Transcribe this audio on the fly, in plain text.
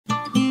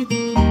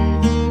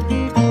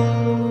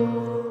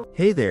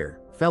Hey there,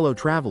 fellow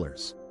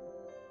travelers.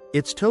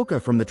 It's Toka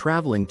from the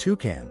Traveling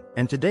Toucan,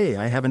 and today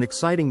I have an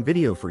exciting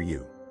video for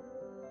you.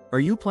 Are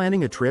you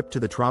planning a trip to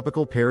the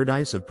tropical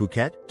paradise of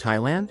Phuket,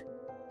 Thailand?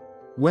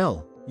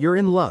 Well, you're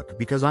in luck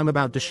because I'm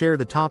about to share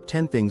the top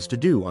 10 things to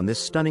do on this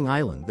stunning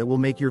island that will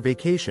make your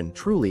vacation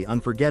truly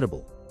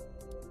unforgettable.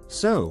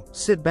 So,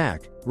 sit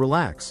back,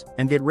 relax,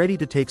 and get ready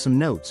to take some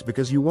notes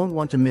because you won't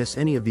want to miss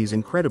any of these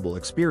incredible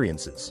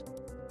experiences.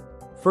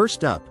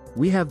 First up,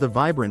 we have the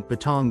vibrant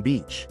Patong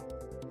Beach.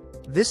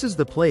 This is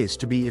the place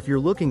to be if you're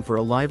looking for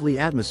a lively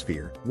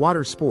atmosphere,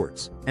 water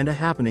sports, and a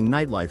happening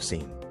nightlife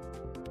scene.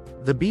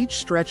 The beach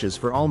stretches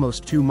for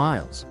almost 2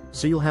 miles,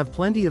 so you'll have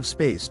plenty of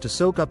space to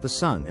soak up the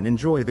sun and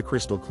enjoy the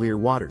crystal clear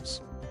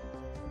waters.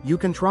 You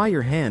can try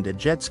your hand at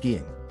jet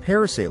skiing,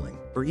 parasailing,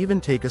 or even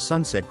take a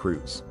sunset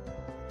cruise.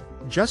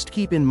 Just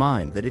keep in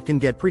mind that it can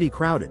get pretty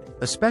crowded,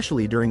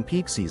 especially during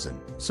peak season,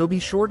 so be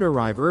sure to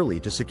arrive early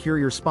to secure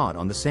your spot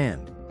on the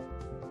sand.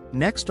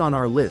 Next on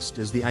our list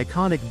is the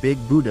iconic Big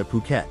Buddha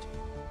Phuket.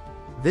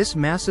 This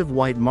massive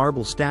white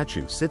marble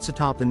statue sits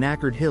atop the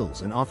knackered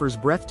hills and offers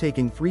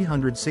breathtaking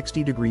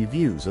 360-degree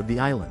views of the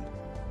island.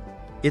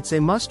 It's a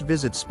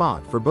must-visit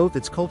spot for both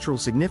its cultural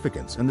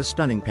significance and the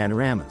stunning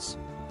panoramas.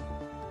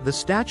 The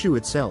statue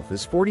itself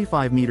is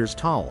 45 meters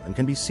tall and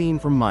can be seen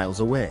from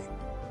miles away.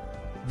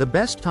 The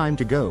best time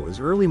to go is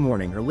early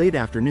morning or late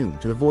afternoon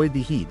to avoid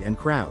the heat and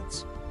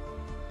crowds.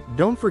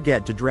 Don't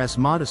forget to dress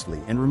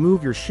modestly and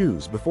remove your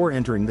shoes before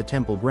entering the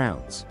temple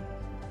grounds.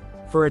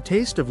 For a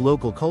taste of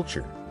local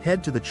culture,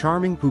 head to the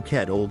charming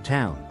Phuket Old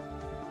Town.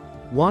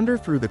 Wander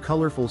through the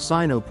colorful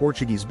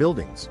Sino-Portuguese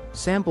buildings,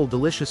 sample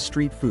delicious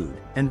street food,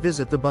 and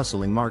visit the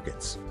bustling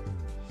markets.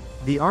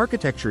 The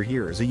architecture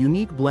here is a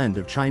unique blend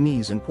of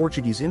Chinese and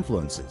Portuguese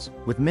influences,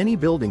 with many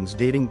buildings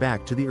dating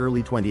back to the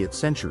early 20th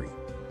century.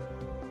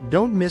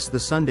 Don't miss the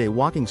Sunday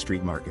walking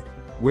street market,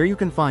 where you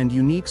can find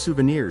unique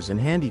souvenirs and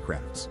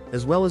handicrafts,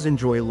 as well as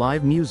enjoy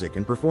live music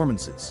and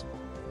performances.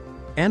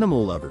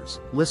 Animal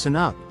lovers, listen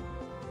up.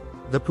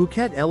 The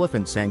Phuket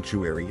Elephant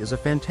Sanctuary is a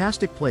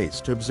fantastic place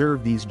to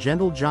observe these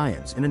gentle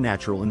giants in a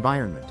natural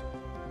environment.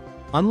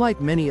 Unlike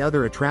many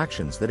other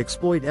attractions that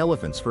exploit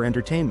elephants for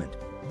entertainment,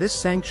 this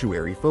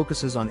sanctuary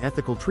focuses on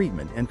ethical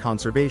treatment and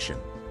conservation.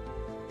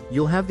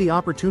 You'll have the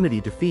opportunity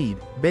to feed,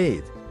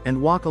 bathe,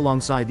 and walk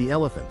alongside the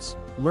elephants,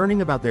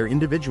 learning about their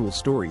individual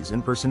stories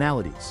and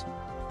personalities.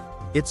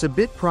 It's a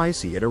bit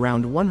pricey at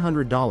around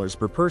 $100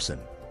 per person,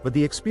 but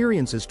the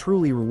experience is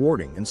truly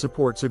rewarding and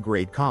supports a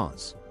great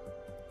cause.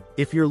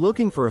 If you're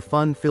looking for a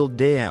fun-filled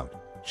day out,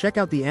 check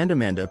out the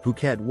Andamanda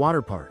Phuket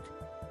Water Park.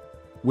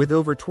 With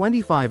over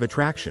 25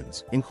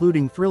 attractions,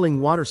 including thrilling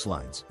water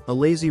slides, a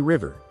lazy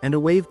river, and a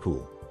wave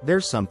pool,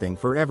 there's something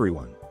for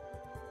everyone.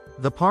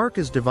 The park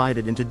is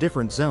divided into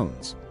different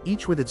zones,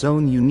 each with its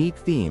own unique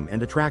theme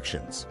and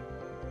attractions.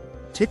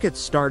 Tickets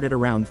start at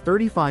around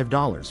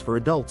 $35 for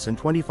adults and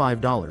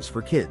 $25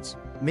 for kids,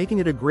 making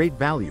it a great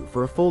value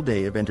for a full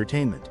day of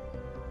entertainment.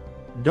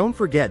 Don't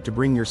forget to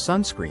bring your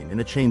sunscreen and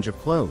a change of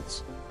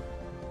clothes.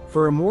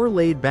 For a more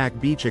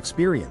laid-back beach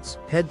experience,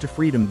 head to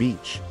Freedom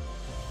Beach.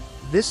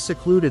 This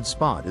secluded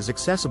spot is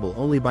accessible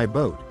only by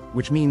boat,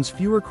 which means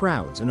fewer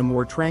crowds and a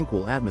more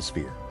tranquil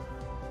atmosphere.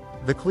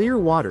 The clear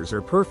waters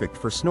are perfect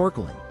for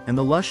snorkeling, and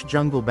the lush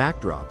jungle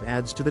backdrop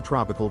adds to the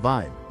tropical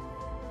vibe.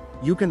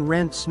 You can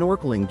rent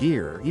snorkeling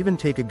gear or even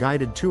take a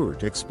guided tour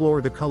to explore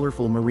the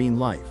colorful marine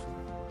life.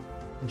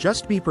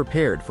 Just be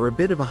prepared for a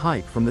bit of a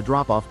hike from the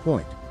drop-off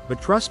point,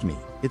 but trust me,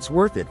 it's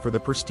worth it for the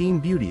pristine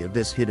beauty of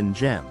this hidden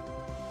gem.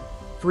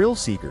 Thrill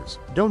seekers,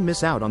 don't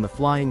miss out on the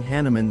flying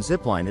Hanuman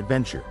Zipline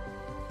adventure.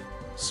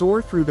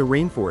 Soar through the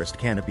rainforest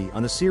canopy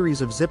on a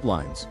series of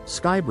ziplines,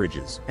 sky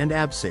bridges, and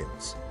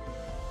abseils.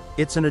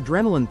 It's an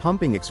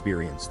adrenaline-pumping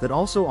experience that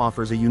also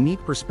offers a unique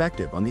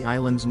perspective on the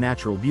island's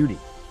natural beauty.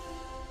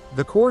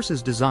 The course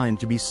is designed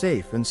to be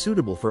safe and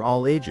suitable for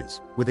all ages,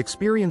 with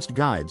experienced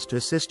guides to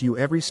assist you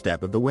every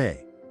step of the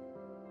way.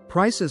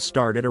 Prices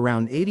start at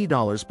around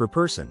 $80 per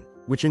person,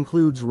 which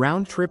includes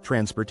round-trip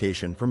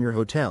transportation from your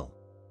hotel.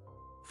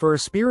 For a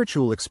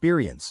spiritual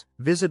experience,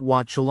 visit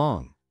Wat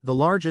Chalong, the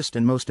largest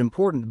and most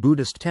important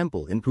Buddhist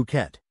temple in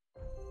Phuket.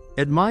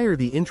 Admire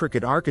the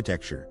intricate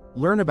architecture,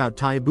 learn about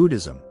Thai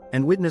Buddhism,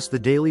 and witness the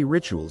daily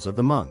rituals of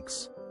the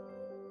monks.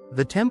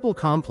 The temple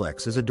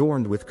complex is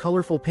adorned with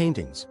colorful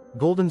paintings,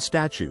 golden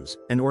statues,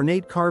 and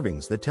ornate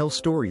carvings that tell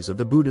stories of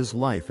the Buddha's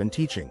life and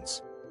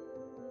teachings.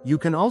 You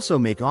can also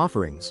make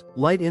offerings,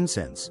 light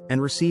incense, and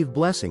receive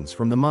blessings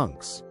from the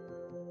monks.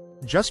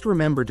 Just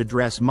remember to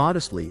dress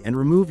modestly and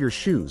remove your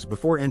shoes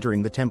before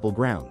entering the temple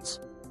grounds.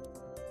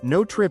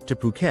 No trip to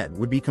Phuket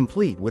would be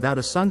complete without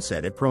a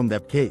sunset at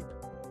Promthep Cape.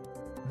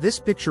 This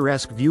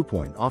picturesque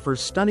viewpoint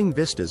offers stunning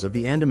vistas of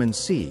the Andaman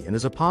Sea and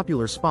is a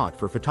popular spot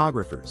for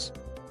photographers.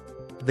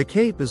 The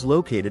Cape is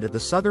located at the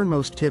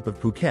southernmost tip of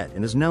Phuket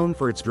and is known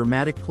for its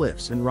dramatic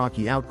cliffs and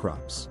rocky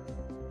outcrops.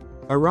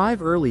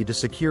 Arrive early to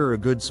secure a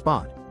good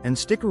spot, and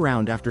stick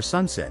around after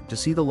sunset to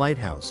see the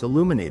lighthouse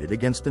illuminated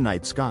against the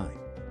night sky.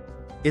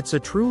 It's a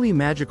truly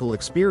magical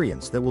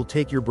experience that will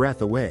take your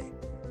breath away.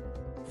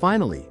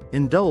 Finally,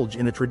 indulge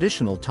in a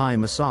traditional Thai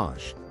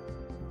massage.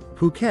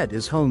 Phuket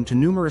is home to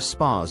numerous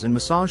spas and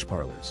massage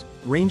parlors,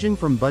 ranging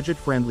from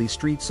budget-friendly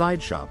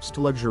street-side shops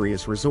to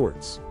luxurious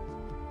resorts.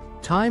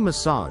 Thai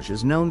massage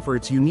is known for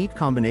its unique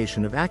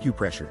combination of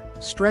acupressure,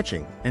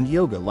 stretching, and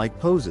yoga-like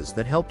poses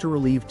that help to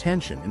relieve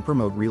tension and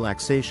promote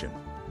relaxation.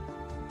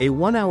 A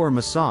 1-hour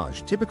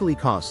massage typically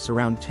costs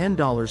around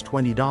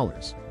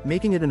 $10–20,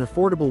 making it an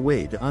affordable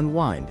way to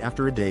unwind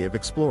after a day of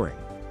exploring.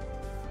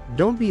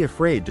 Don't be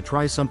afraid to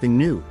try something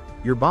new,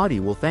 your body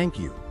will thank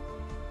you.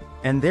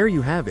 And there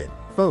you have it,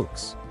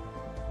 folks.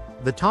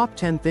 The top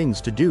 10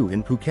 things to do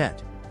in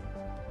Phuket.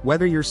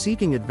 Whether you're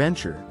seeking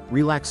adventure,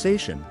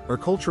 relaxation, or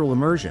cultural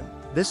immersion,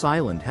 this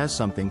island has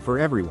something for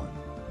everyone.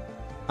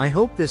 I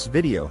hope this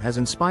video has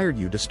inspired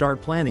you to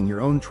start planning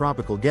your own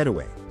tropical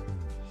getaway.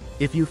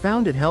 If you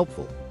found it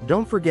helpful,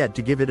 don't forget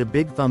to give it a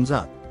big thumbs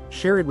up,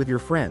 share it with your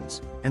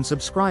friends, and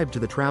subscribe to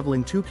the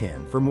Traveling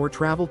Toucan for more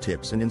travel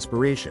tips and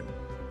inspiration.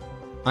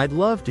 I'd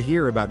love to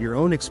hear about your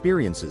own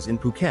experiences in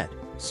Phuket,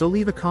 so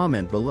leave a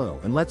comment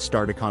below and let's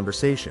start a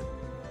conversation.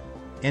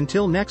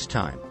 Until next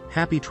time,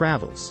 happy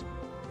travels!